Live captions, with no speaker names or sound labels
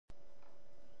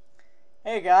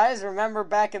Hey guys, remember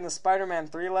back in the Spider-Man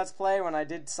 3 Let's Play when I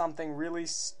did something really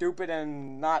stupid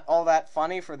and not all that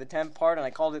funny for the 10th part and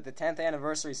I called it the 10th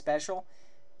anniversary special?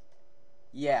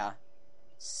 Yeah,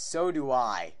 so do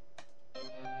I.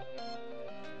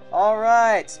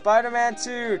 Alright, Spider-Man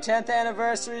 2 10th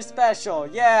anniversary special.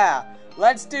 Yeah,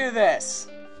 let's do this.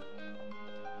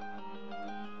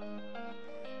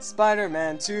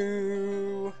 Spider-Man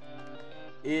 2.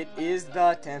 It is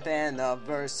the 10th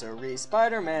anniversary,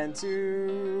 Spider-Man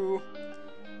 2.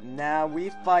 Now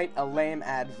we fight a lame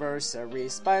adversary,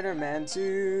 Spider-Man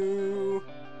 2.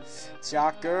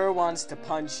 Shocker wants to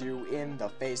punch you in the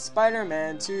face,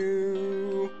 Spider-Man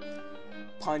 2.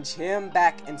 Punch him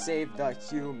back and save the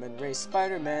human race,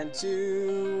 Spider-Man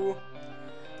 2.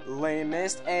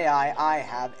 Lamest AI I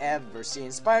have ever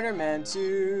seen, Spider-Man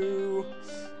 2.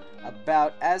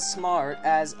 About as smart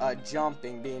as a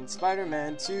jumping bean,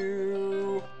 Spider-Man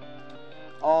 2.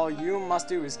 All you must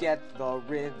do is get the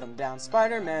rhythm down,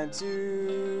 Spider-Man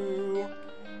 2.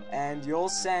 And you'll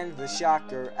send the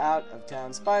Shocker out of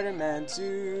town, Spider-Man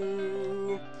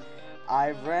 2.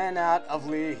 I've ran out of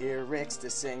lyrics to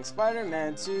sing,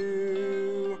 Spider-Man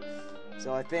 2.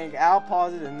 So I think I'll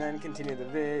pause it and then continue the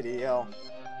video.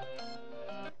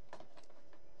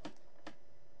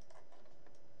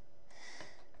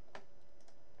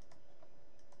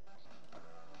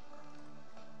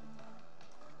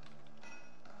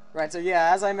 Right, so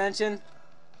yeah, as I mentioned,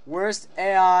 worst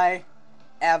AI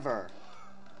ever.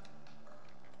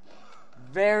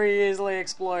 Very easily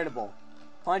exploitable.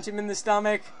 Punch him in the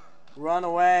stomach, run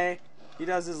away. He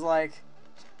does his, like,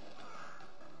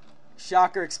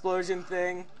 shocker explosion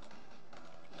thing.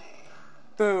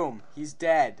 Boom, he's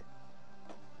dead.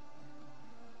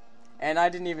 And I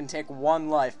didn't even take one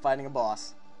life fighting a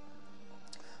boss.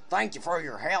 Thank you for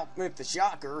your help with the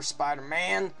shocker,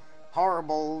 Spider-Man.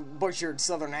 Horrible, butchered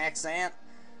southern accent.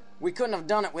 We couldn't have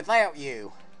done it without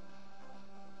you.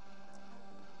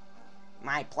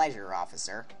 My pleasure,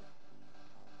 officer.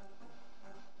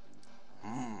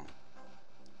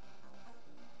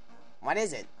 What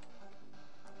is it?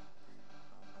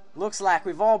 Looks like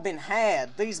we've all been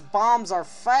had. These bombs are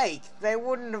fake. They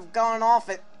wouldn't have gone off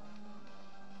at...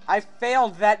 I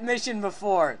failed that mission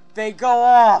before. They go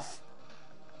off.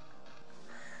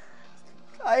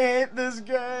 I hate this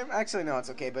game. Actually, no,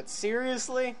 it's okay, but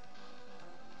seriously?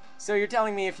 So you're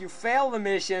telling me if you fail the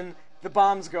mission, the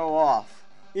bombs go off.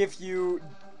 If you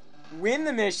win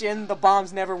the mission, the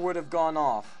bombs never would have gone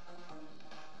off.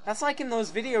 That's like in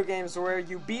those video games where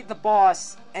you beat the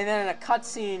boss, and then in a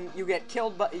cutscene you get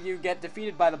you get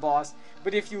defeated by the boss,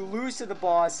 but if you lose to the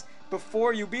boss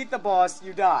before you beat the boss,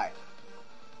 you die.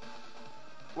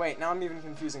 Wait, now I'm even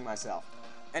confusing myself.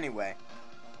 Anyway.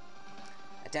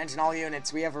 Attention all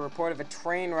units, we have a report of a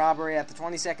train robbery at the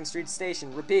 22nd Street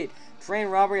Station. Repeat, train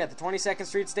robbery at the 22nd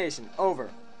Street Station. Over.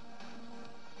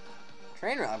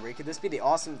 Train robbery? Could this be the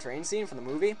awesome train scene from the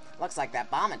movie? Looks like that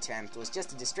bomb attempt was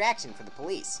just a distraction for the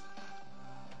police.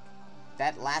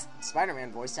 That last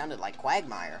Spider-Man voice sounded like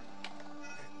Quagmire.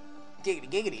 Giggity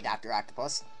giggity, Dr.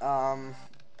 Octopus.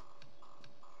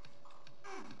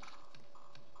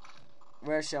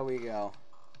 Where shall we go?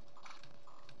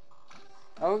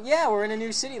 Oh yeah, we're in a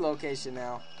new city location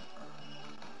now.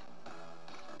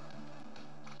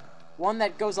 One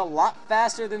that goes a lot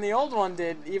faster than the old one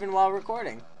did, even while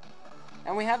recording.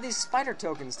 And we have these spider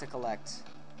tokens to collect.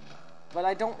 But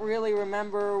I don't really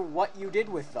remember what you did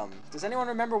with them. Does anyone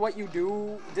remember what you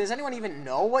do? Does anyone even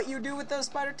know what you do with those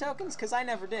spider tokens? Because I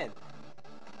never did.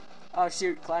 Oh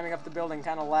shoot, climbing up the building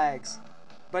kind of lags.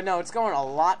 But no, it's going a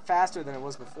lot faster than it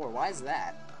was before. Why is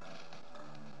that?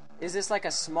 Is this like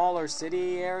a smaller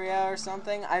city area or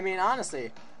something? I mean,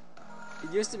 honestly,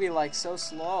 it used to be like so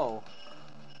slow.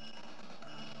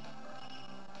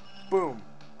 Boom.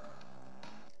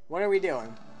 What are we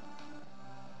doing?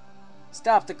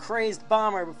 Stop the crazed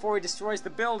bomber before he destroys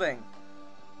the building.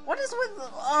 What is with,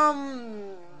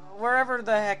 wherever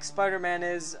the heck Spider-Man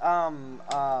is,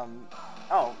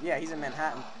 oh, yeah, he's in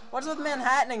Manhattan. What's with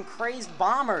Manhattan and crazed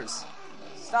bombers?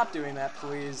 Stop doing that,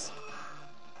 please.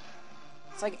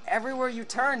 It's like everywhere you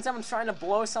turn, someone's trying to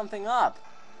blow something up.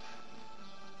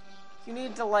 You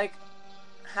need to, like,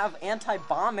 have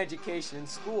anti-bomb education in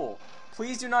school.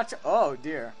 Please do not oh,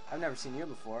 dear. I've never seen you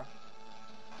before.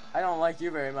 I don't like you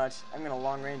very much. I'm gonna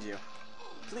long-range you.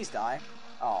 Please die.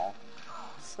 Oh.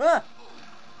 Ah!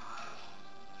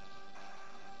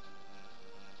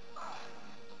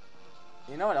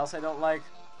 You know what else I don't like?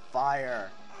 Fire.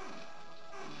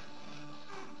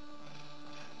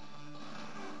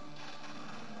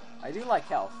 I do like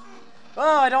health.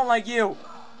 Oh, I don't like you!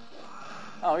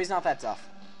 Oh, he's not that tough.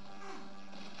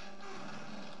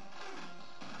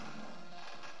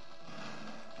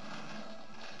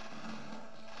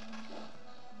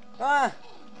 Ah!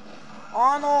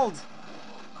 Arnold!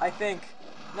 I think.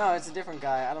 No, it's a different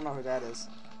guy. I don't know who that is.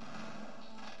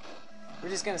 We're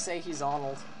just gonna say he's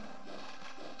Arnold.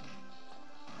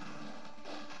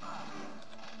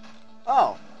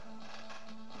 Oh!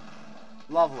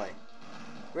 Lovely.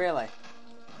 Really.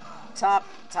 Top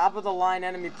of the line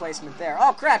enemy placement there.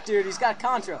 Oh crap, dude, he's got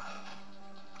Contra!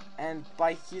 And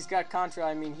by he's got Contra,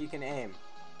 I mean he can aim.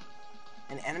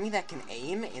 An enemy that can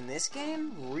aim in this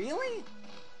game? Really?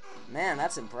 Man,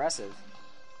 that's impressive.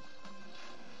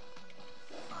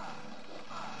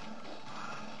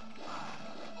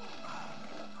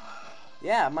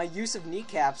 Yeah, my use of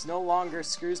kneecaps no longer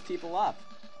screws people up.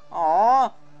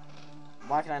 Aww!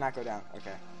 Why can I not go down?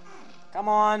 Okay. Come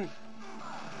on!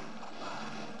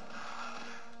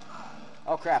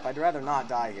 Oh crap, I'd rather not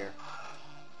die here.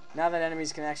 Now that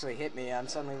enemies can actually hit me, I'm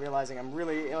suddenly realizing I'm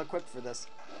really ill-equipped for this.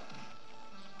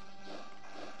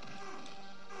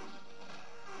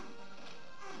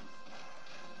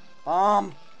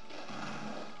 Bomb!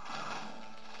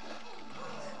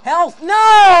 Health!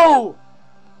 No!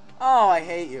 Oh, I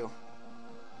hate you.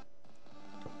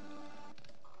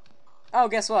 Oh,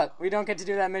 guess what? We don't get to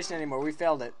do that mission anymore. We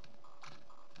failed it.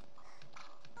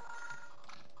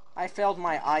 I failed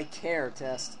my I care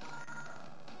test.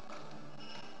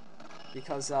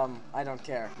 Because, I don't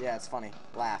care. Yeah, it's funny.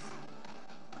 Laugh.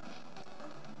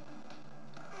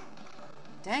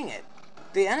 Dang it.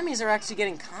 The enemies are actually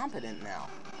getting competent now.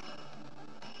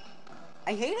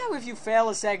 I hate how if you fail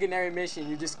a secondary mission,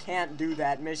 you just can't do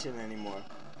that mission anymore.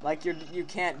 Like, you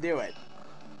can't do it.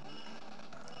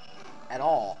 At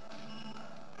all.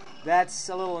 That's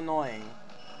a little annoying.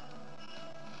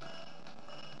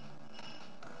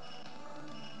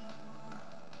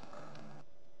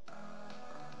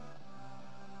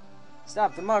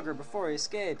 Stop the mugger before he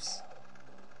escapes.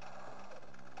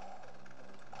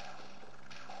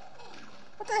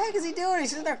 What the heck is he doing? He's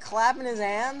sitting there clapping his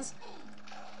hands?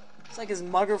 It's like his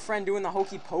mugger friend doing the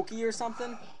hokey pokey or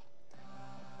something.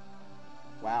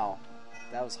 Wow,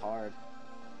 that was hard.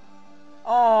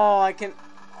 Oh, I can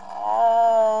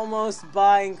almost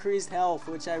buy increased health,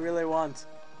 which I really want.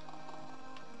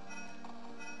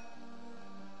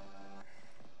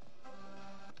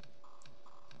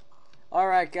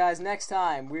 Alright guys, next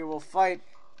time we will fight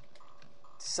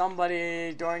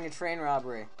somebody during a train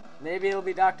robbery. Maybe it'll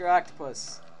be Dr.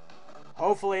 Octopus.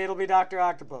 Hopefully it'll be Dr.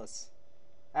 Octopus.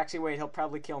 Actually, wait, he'll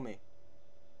probably kill me.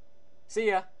 See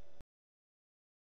ya!